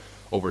Hopkins has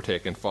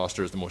overtaken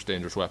Foster as the most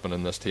dangerous weapon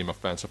in this team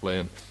offensively,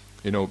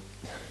 and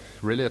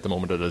really at the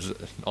moment it is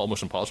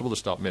almost impossible to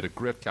stop. Made a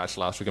great catch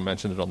last week, I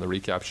mentioned it on the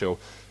recap show,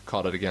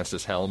 caught it against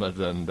his helmet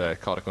and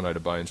caught it going out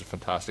of bounds. A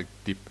fantastic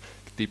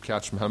deep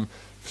catch from him,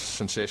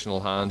 sensational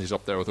hand. He's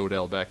up there with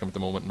Odell Beckham at the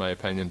moment in my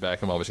opinion.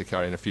 Beckham obviously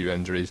carrying a few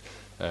injuries,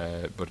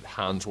 but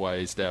hands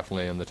wise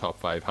definitely in the top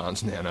 5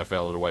 hands in the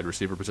NFL at a wide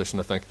receiver position,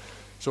 I think.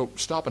 So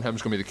stopping him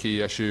is going to be the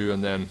key issue,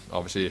 and then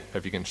obviously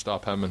if you can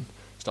stop him and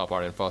stop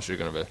Arian Foster, you're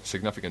going to have a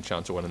significant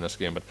chance of winning this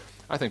game. But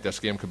I think this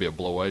game could be a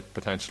blowout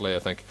potentially. I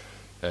think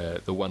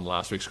the win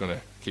last week is going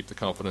to keep the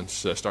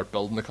confidence, start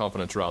building the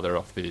confidence rather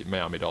of the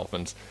Miami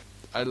Dolphins.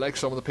 I like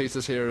some of the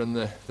pieces here in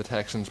the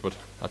Texans, but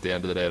at the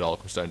end of the day it all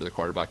comes down to the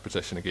quarterback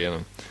position again,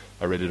 and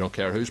I really don't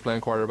care who's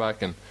playing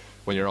quarterback. And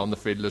when you're on the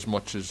field as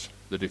much as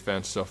the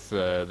defence of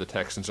the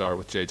Texans are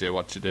with JJ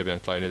Watt,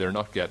 Jadeveon Clowney, they're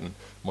not getting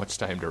much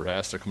time to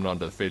rest. They're coming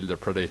onto the field, they're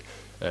pretty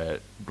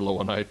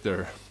blown out,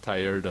 they're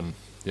tired, and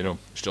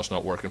it's just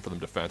not working for them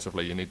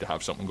defensively. You need to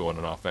have something going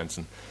on offense,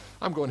 and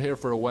I'm going here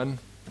for a win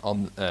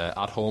on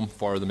at home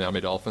for the Miami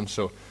Dolphins.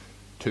 So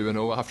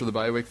 2-0 after the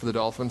bye week for the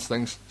Dolphins.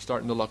 Things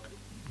starting to look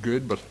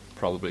good, but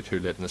probably too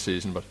late in the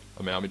season. But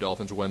a Miami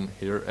Dolphins win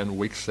here in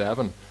week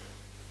 7.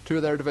 Two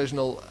of their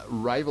divisional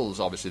rivals,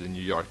 obviously the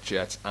New York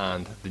Jets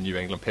and the New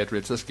England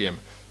Patriots. This game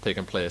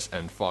taking place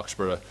in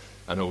Foxborough.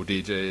 I know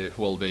DJ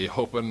will be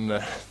hoping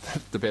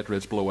the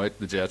Patriots blow out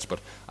the Jets, but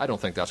I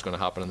don't think that's going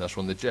to happen in this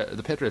one.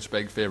 The Patriots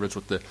big favourites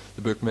with the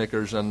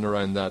bookmakers and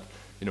around that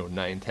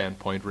 9-10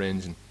 point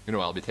range, and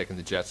I'll be taking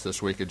the Jets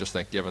this week. I just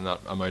think given that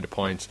amount of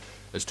points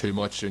is too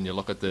much, and you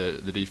look at the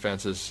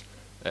defences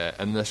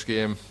in this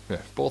game,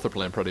 both are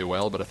playing pretty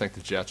well, but I think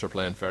the Jets are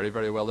playing very,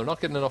 very well. They're not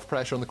getting enough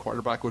pressure on the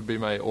quarterback would be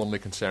my only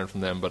concern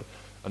from them, but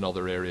in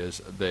other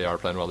areas they are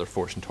playing well. They're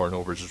forcing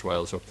turnovers as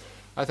well, so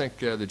I think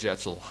the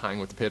Jets will hang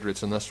with the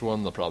Patriots in this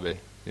one. They'll probably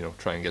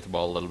try and get the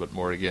ball a little bit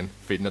more again,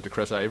 feeding it to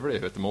Chris Ivory,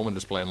 who at the moment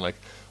is playing like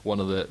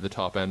one of the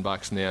top end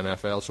backs in the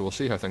NFL, so we'll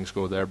see how things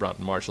go there.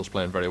 Brandon Marshall's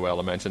playing very well.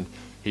 I mentioned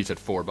he's had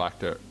 4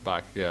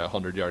 back-to-back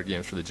 100-yard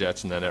games for the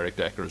Jets, and then Eric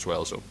Decker as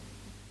well, so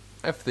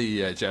if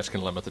the Jets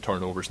can limit the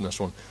turnovers in this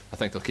one, I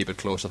think they'll keep it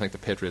close. I think the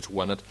Patriots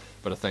win it,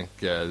 but I think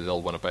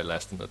they'll win it by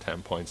less than the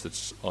 10 points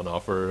that's on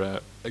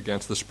offer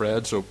against the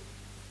spread. So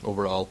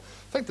overall,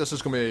 I think this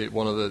is going to be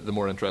one of the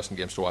more interesting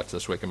games to watch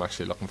this week. I'm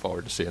actually looking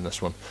forward to seeing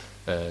this one.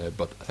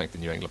 But I think the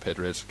New England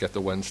Patriots get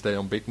the win, stay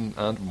unbeaten,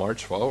 and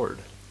march forward.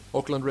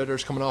 Oakland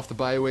Raiders coming off the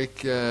bye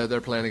week. They're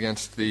playing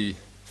against the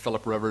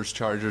Philip Rivers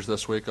Chargers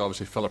this week.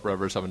 Obviously, Philip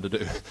Rivers having to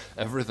do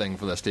everything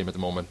for this team at the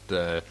moment.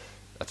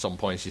 At some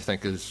points you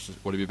think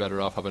would he be better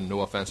off having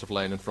no offensive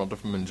line in front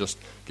of him and just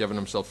giving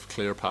himself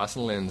clear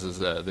passing lanes as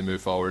they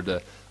move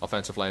forward.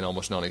 Offensive line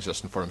almost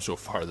non-existent for him so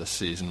far this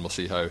season. We'll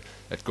see how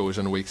it goes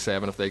in week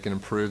 7 if they can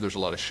improve. There's a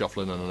lot of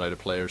shuffling in and out of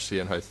players,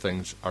 seeing how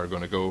things are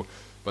going to go.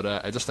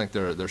 But I just think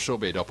they're so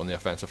beat up on the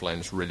offensive line.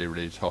 It's really,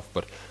 really tough.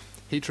 But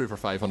he threw for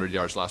 500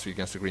 yards last week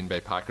against the Green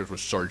Bay Packers,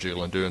 was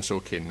surgical in doing so.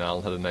 Keenan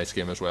Allen had a nice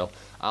game as well.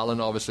 Allen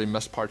obviously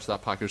missed parts of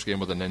that Packers game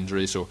with an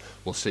injury, so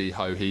we'll see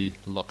how he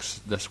looks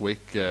this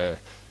week.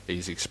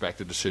 He's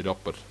expected to suit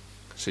up, but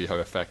see how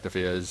effective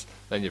he is.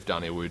 Then you've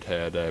Danny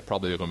Woodhead,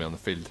 probably going to be on the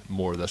field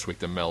more this week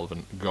than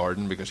Melvin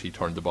Gordon, because he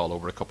turned the ball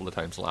over a couple of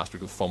times last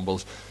week with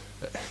fumbles.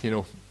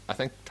 I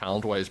think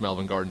talent-wise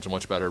Melvin Gordon's a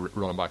much better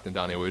running back than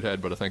Danny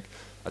Woodhead, but I think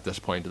at this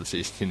point of the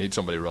season you need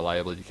somebody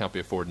reliable. You can't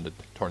be affording to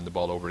turn the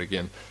ball over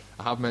again.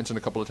 I have mentioned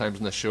a couple of times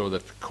in this show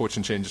that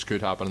coaching changes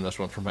could happen in this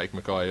one for Mike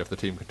McCoy if the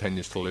team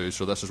continues to lose,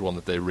 so this is one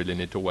that they really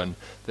need to win.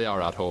 They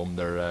are at home,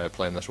 they're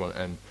playing this one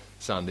in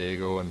San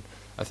Diego, and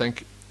I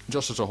think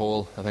just as a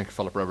whole, I think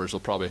Philip Rivers will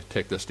probably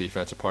take this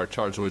defense apart.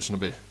 Charles Woodson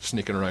will be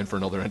sneaking around for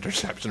another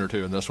interception or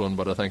two in this one,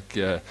 but I think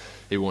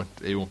he won't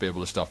be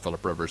able to stop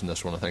Philip Rivers in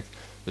this one. I think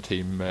the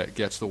team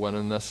gets the win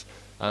in this,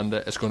 and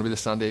it's going to be the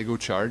San Diego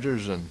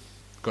Chargers, and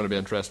going to be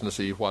interesting to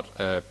see what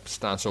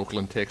stance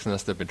Oakland takes in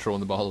this. They've been throwing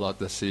the ball a lot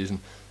this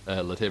season.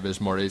 Latavius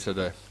Murray's had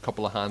a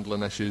couple of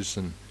handling issues,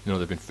 and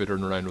they've been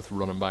fiddling around with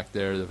running back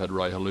there. They've had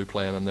Roy Halou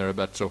playing in there a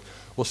bit, so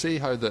we'll see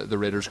how the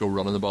Raiders go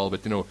running the ball.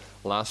 But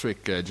last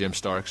week James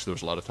Starks, there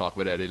was a lot of talk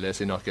about Eddie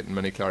Lacy not getting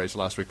many carries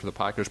last week for the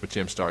Packers, but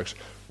James Starks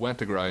went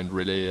to ground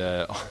really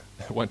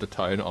went to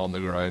town on the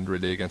ground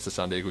really against the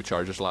San Diego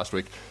Chargers last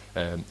week.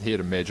 He had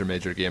a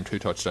major game, 2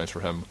 touchdowns for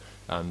him,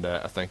 and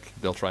I think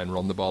they'll try and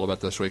run the ball a bit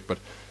this week. But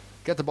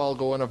get the ball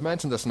going. I've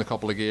mentioned this in a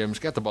couple of games.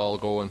 Get the ball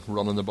going,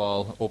 running the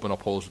ball, open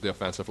up holes with the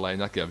offensive line.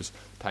 That gives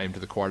time to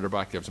the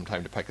quarterback, gives him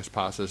time to pick his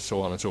passes,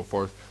 so on and so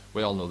forth.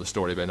 We all know the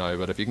story by now,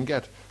 but if you can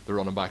get the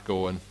running back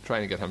going,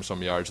 trying to get him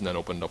some yards, and then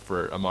open it up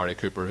for Amari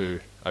Cooper, who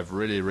I've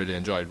really, really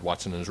enjoyed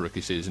watching in his rookie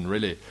season.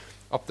 Really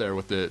up there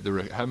with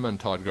him and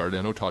Todd Gurley.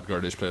 I know Todd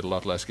Gurley's played a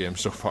lot less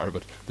games so far,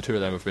 but the two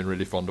of them have been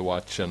really fun to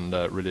watch, and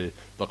really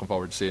looking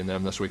forward to seeing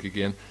them this week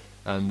again.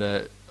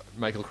 And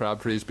Michael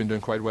Crabtree's been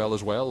doing quite well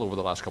as well over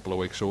the last couple of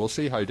weeks, so we'll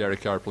see how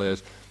Derek Carr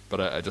plays, but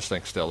I just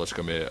think still it's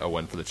going to be a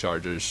win for the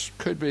Chargers.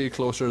 Could be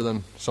closer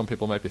than some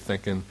people might be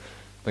thinking.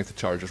 I think the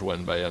Chargers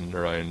win by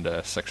around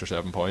 6 or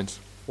 7 points.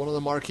 One of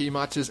the marquee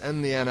matches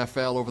in the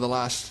NFL over the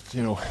last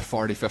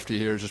 40, 50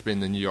 years has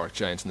been the New York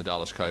Giants and the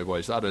Dallas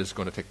Cowboys. That is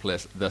going to take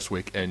place this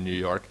week in New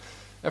York.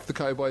 If the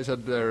Cowboys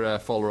had their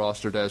full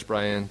roster, Dez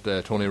Bryant,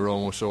 Tony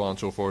Romo, so on and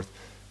so forth,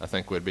 I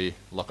think we'd be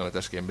looking at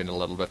this game being a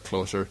little bit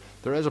closer.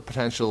 There is a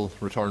potential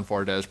return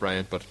for Dez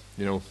Bryant, but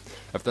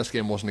if this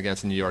game wasn't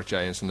against the New York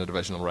Giants and the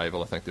divisional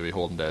rival, I think they'd be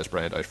holding Dez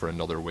Bryant out for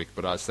another week.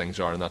 But as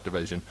things are in that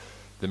division,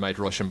 they might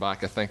rush him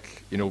back. I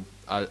think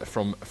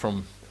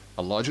from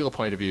a logical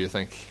point of view, I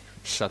think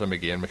set him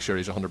again, make sure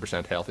he's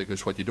 100% healthy,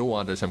 because what you don't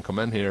want is him come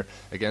in here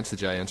against the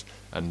Giants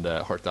and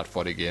hurt that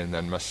foot again and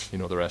then miss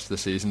the rest of the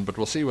season. But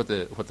we'll see what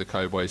the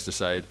Cowboys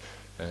decide.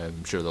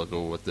 I'm sure they'll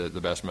go with the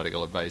best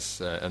medical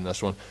advice in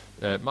this one.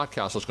 Matt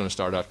Castle's going to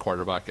start at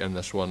quarterback in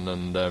this one,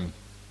 and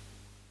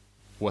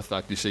with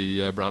that you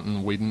see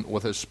Brandon Weeden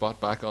with his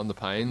spot back on the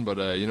pine. But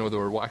they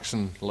were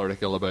waxing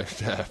lyrical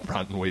about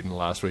Brandon Weeden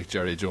last week.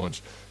 Jerry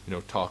Jones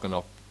talking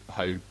up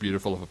how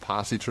beautiful of a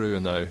pass he threw,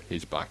 and now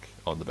he's back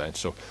on the bench.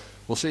 So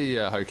we'll see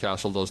how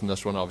Castle does in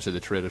this one. Obviously they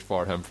traded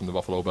for him from the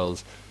Buffalo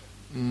Bills.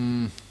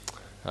 I'm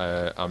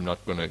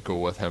not going to go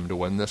with him to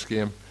win this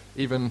game.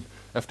 Even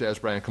if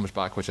Dez Bryant comes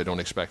back, which I don't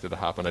expect it to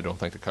happen, I don't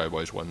think the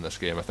Cowboys win this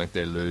game. I think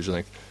they lose. I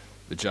think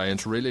the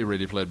Giants really,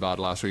 really played bad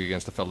last week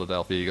against the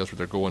Philadelphia Eagles, but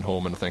they're going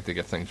home, and I think they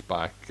get things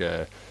back.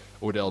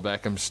 Odell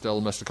Beckham still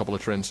missed a couple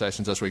of training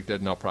sessions this week,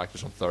 did not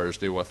practice on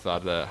Thursday with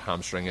that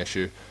hamstring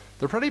issue.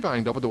 They're pretty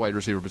banged up at the wide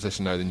receiver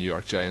position now, the New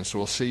York Giants, so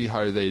we'll see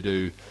how they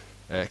do.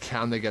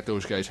 Can they get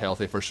those guys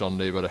healthy for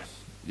Sunday? But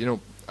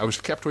I was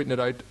kept tweeting it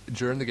out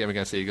during the game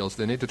against the Eagles.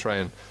 They need to try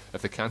and,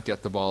 if they can't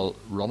get the ball,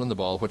 running the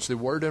ball, which they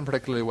were doing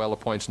particularly well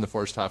at points in the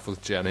first half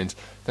with Jennings.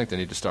 I think they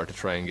need to start to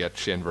try and get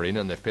Shane Vereen,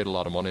 and they've paid a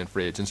lot of money in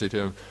free agency to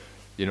him.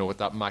 With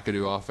that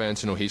McAdoo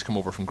offense, he's come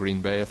over from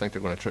Green Bay. I think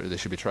they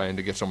should be trying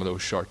to get some of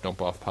those short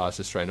dump-off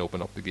passes, try and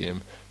open up the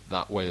game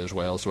that way as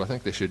well. So I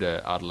think they should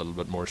add a little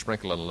bit more,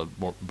 sprinkle in a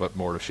little bit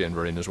more of Shane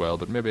Vereen as well.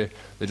 But maybe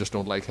they just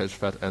don't like his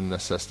fit in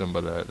this system,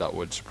 but that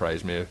would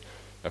surprise me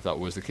if that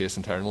was the case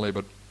internally.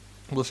 But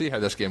we'll see how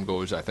this game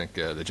goes. I think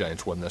the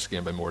Giants win this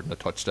game by more than a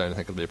touchdown. I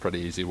think it'll be a pretty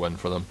easy win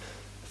for them.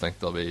 think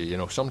they'll be,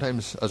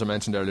 sometimes, as I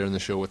mentioned earlier in the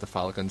show with the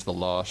Falcons, the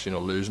loss,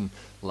 losing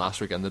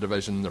last week in the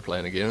division, they're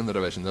playing again in the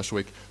division this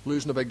week.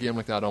 Losing a big game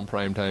like that on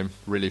prime time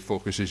really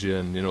focuses you,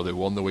 and, they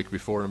won the week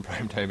before in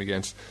prime time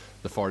against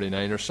the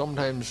 49ers.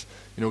 Sometimes,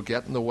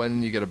 getting the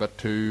win, you get a bit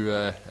too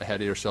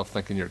ahead of yourself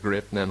thinking you're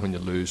great, and then when you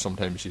lose,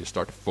 sometimes you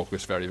start to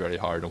focus very, very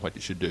hard on what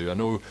you should do. I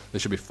know they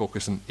should be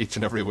focusing each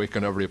and every week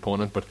on every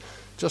opponent, but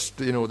just,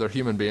 they're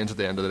human beings at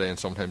the end of the day, and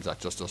sometimes that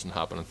just doesn't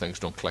happen and things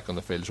don't click on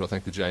the field. So I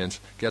think the Giants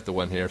get the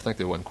win here. I think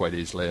they win quite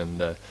easily,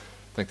 and I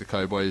think the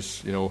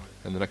Cowboys, in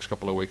the next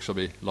couple of weeks will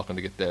be looking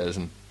to get Dez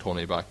and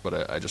Tony back,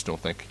 but I just don't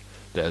think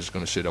Dez is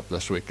going to suit up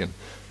this week, and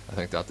I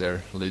think that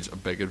there leads a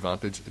big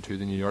advantage to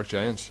the New York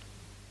Giants.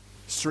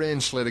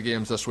 Strange slate of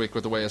games this week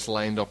with the way it's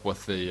lined up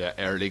with the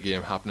early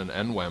game happening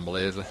in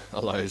Wembley. It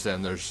allows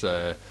then there's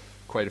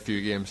quite a few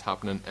games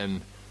happening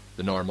in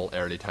the normal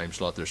early time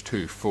slot. There's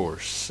 2, 4,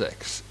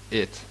 6,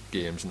 8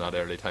 games in that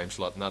early time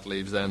slot, and that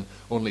leaves then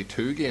only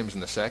 2 games in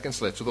the second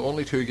slate. So the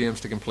only 2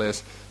 games taking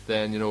place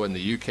then, in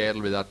the UK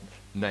it'll be that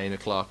 9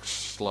 o'clock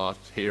slot.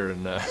 Here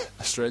in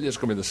Australia it's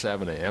going to be the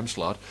 7 a.m.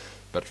 slot.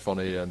 Bit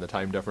funny and the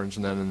time difference,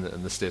 and then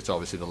in the States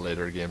obviously the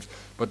later games,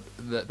 but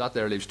that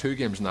there leaves 2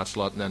 games in that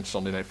slot, and then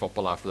Sunday Night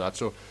Football after that.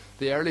 So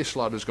the early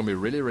slot is going to be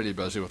really, really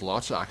busy with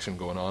lots of action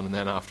going on, and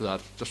then after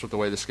that, just with the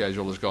way the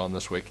schedule has gone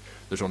this week,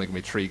 there's only going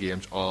to be 3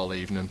 games all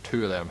evening,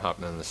 2 of them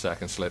happening in the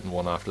second slate and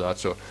 1 after that.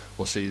 So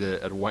we'll see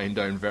it wind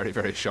down very,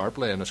 very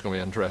sharply, and it's going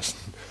to be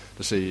interesting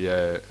to see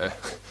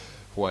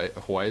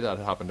why that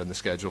happened in the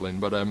scheduling.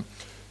 But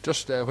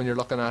just when you're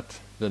looking at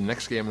the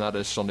next game, that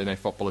is Sunday Night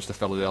Football, is the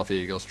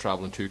Philadelphia Eagles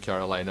travelling to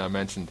Carolina. I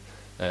mentioned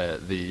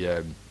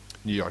the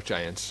New York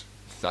Giants.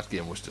 That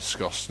game was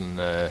disgusting.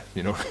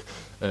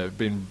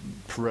 Being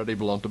pretty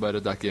blunt about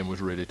it, that game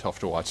was really tough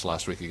to watch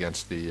last week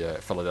against the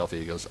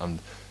Philadelphia Eagles and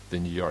the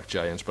New York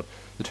Giants. But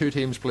the 2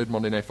 teams played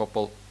Monday Night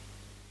Football.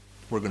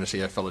 We're going to see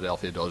how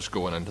Philadelphia does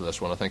going into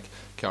this one. I think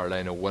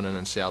Carolina winning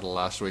in Seattle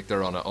last week.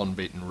 They're on an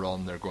unbeaten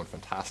run. They're going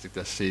fantastic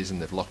this season.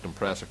 They've looked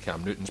impressive.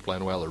 Cam Newton's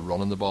playing well. They're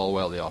running the ball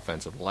well. The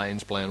offensive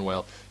line's playing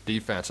well.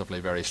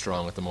 Defensively, very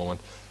strong at the moment.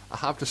 I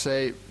have to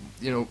say,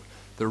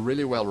 they're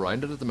really well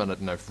rounded at the minute,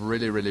 and I've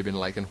really, really been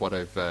liking what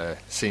I've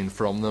seen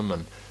from them.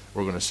 And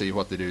we're going to see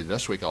what they do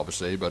this week,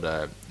 obviously. But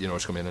it's going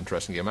to be an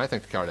interesting game. I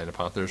think the Carolina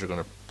Panthers are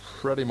going to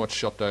pretty much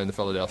shut down the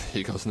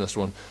Philadelphia Eagles in this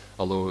one,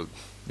 although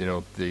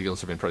the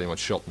Eagles have been pretty much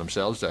shutting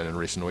themselves down in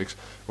recent weeks.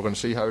 We're going to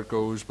see how it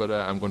goes, but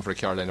I'm going for a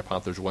Carolina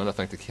Panthers win. I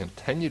think they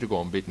continue to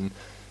go unbeaten.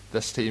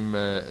 This team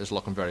is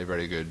looking very,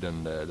 very good,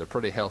 and they're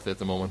pretty healthy at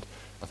the moment.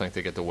 I think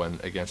they get the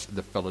win against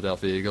the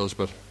Philadelphia Eagles,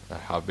 but I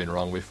have been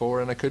wrong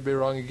before, and I could be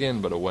wrong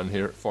again, but a win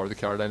here for the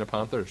Carolina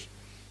Panthers.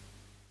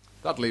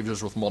 That leaves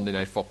us with Monday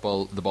Night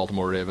Football, the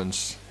Baltimore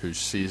Ravens, whose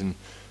season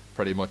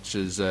pretty much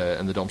is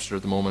in the dumpster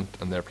at the moment,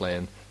 and they're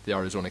playing the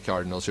Arizona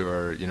Cardinals, who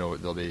are,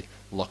 they'll be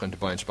looking to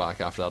bounce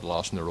back after that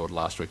loss on the road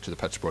last week to the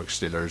Pittsburgh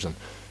Steelers, and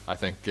I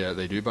think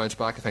they do bounce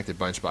back. I think they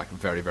bounce back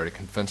very, very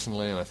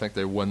convincingly, and I think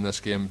they win this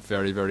game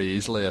very, very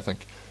easily. I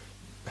think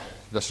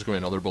this is going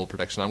to be another bold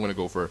prediction. I'm going to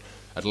go for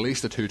at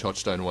least a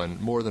 2-touchdown win,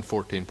 more than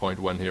 14-point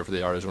win here for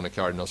the Arizona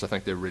Cardinals. I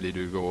think they really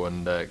do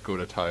go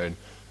to town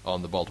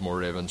on the Baltimore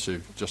Ravens,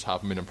 who just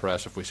haven't been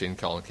impressive. We've seen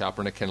Colin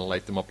Kaepernick kind of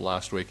light them up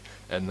last week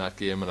in that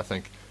game, and I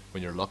think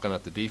when you're looking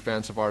at the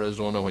defense of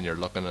Arizona, when you're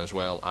looking as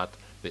well at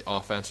the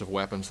offensive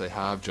weapons they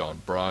have,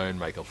 John Brown,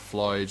 Michael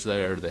Floyd's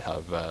there, they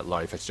have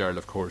Larry Fitzgerald,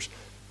 of course,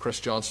 Chris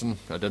Johnson,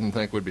 I didn't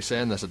think we'd be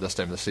saying this at this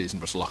time of the season,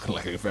 but it's looking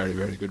like a very,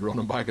 very good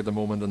running back at the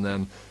moment. And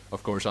then,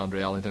 of course,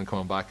 Andre Ellington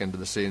coming back into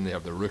the scene. They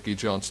have the rookie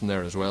Johnson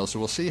there as well. So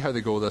we'll see how they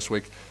go this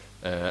week.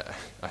 I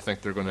think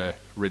they're going to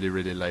really,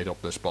 really light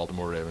up this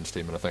Baltimore Ravens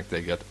team, and I think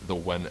they get the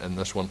win in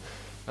this one.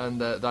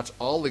 And that's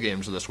all the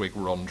games of this week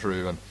run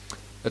through, and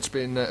it's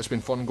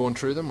been fun going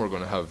through them. We're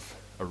going to have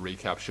a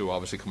recap show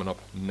obviously coming up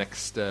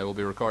next. We'll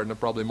be recording it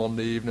probably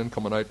Monday evening,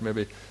 coming out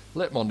maybe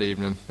late Monday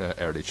evening,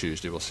 early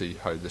Tuesday. We'll see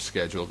how the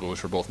schedule goes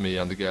for both me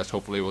and the guest.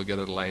 Hopefully we'll get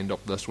it lined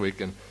up this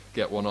week and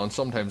get one on.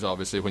 Sometimes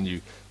obviously when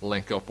you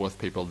link up with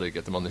people to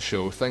get them on the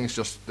show, things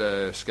just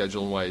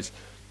scheduling wise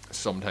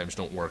sometimes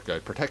don't work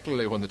out,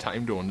 particularly when the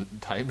time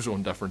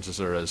zone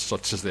differences are as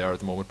such as they are at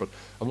the moment. But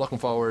I'm looking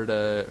forward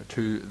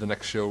to the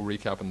next show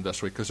recapping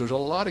this week, because there's a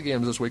lot of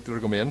games this week that are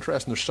going to be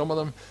interesting. There's some of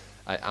them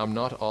I'm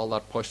not all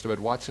that pushed about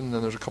watching, and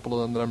then there's a couple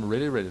of them that I'm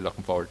really, really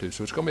looking forward to.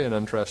 So it's going to be an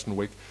interesting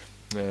week.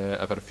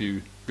 I've had a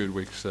few good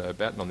weeks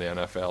betting on the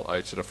NFL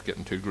outside of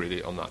getting too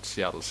greedy on that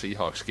Seattle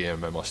Seahawks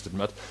game, I must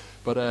admit.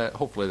 But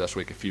hopefully this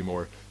week a few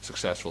more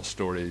successful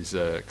stories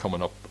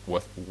coming up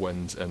with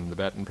wins in the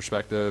betting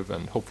perspective,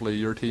 and hopefully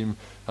your team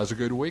has a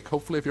good week.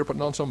 Hopefully if you're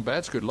putting on some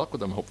bets, good luck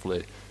with them.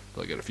 Hopefully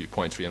they'll get a few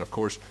points for you. And of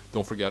course,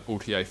 don't forget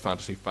OTI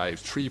Fantasy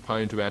 5's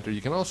 £3 to enter.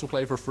 You can also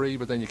play for free,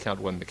 but then you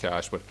can't win the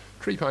cash. But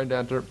 £3 to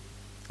enter.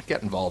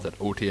 Get involved at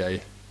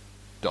OTI.com,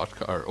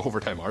 or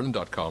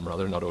OvertimeIreland.com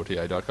rather, not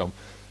OTI.com,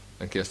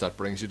 in case that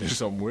brings you to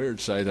some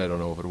weird site. I don't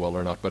know if it will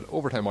or not, but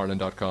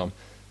OvertimeIreland.com,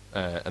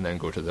 and then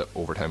go to the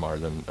Overtime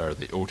Ireland, or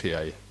the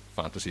OTI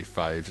Fantasy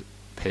 5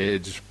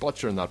 page,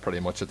 butchering that pretty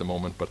much at the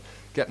moment, but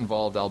get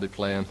involved. I'll be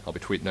playing, I'll be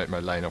tweeting out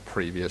my lineup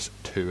previous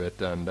to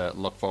it, and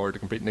look forward to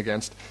competing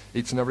against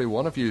each and every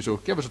one of you. So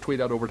give us a tweet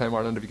out, Overtime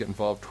Ireland, if you get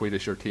involved. Tweet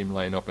us your team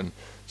lineup and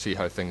see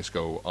how things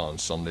go on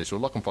Sunday. So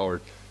looking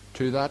forward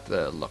to that,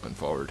 looking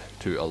forward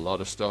to a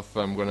lot of stuff.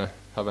 I'm going to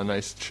have a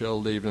nice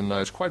chilled evening now.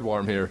 It's quite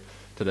warm here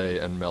today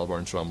in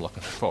Melbourne, so I'm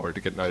looking forward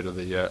to getting out of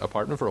the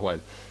apartment for a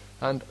while.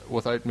 And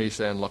without me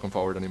saying looking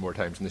forward any more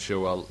times in the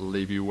show, I'll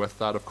leave you with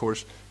that, of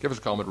course. Give us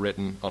a comment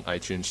written on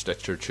iTunes,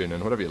 Stitcher,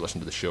 TuneIn, whatever you listen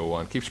to the show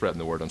on. Keep spreading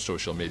the word on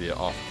social media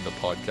of the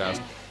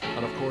podcast.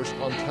 And of course,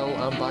 until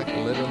I'm back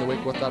later in the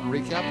week with that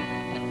recap,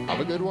 have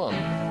a good one.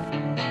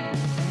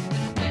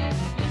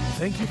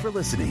 Thank you for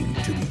listening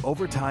to the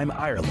Overtime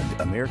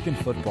Ireland American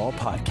Football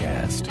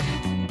Podcast.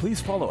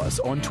 Please follow us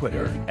on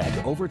Twitter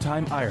at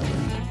Overtime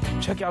Ireland.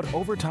 Check out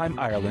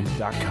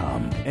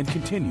OvertimeIreland.com and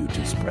continue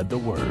to spread the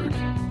word.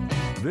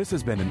 This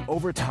has been an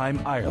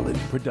Overtime Ireland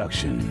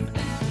production.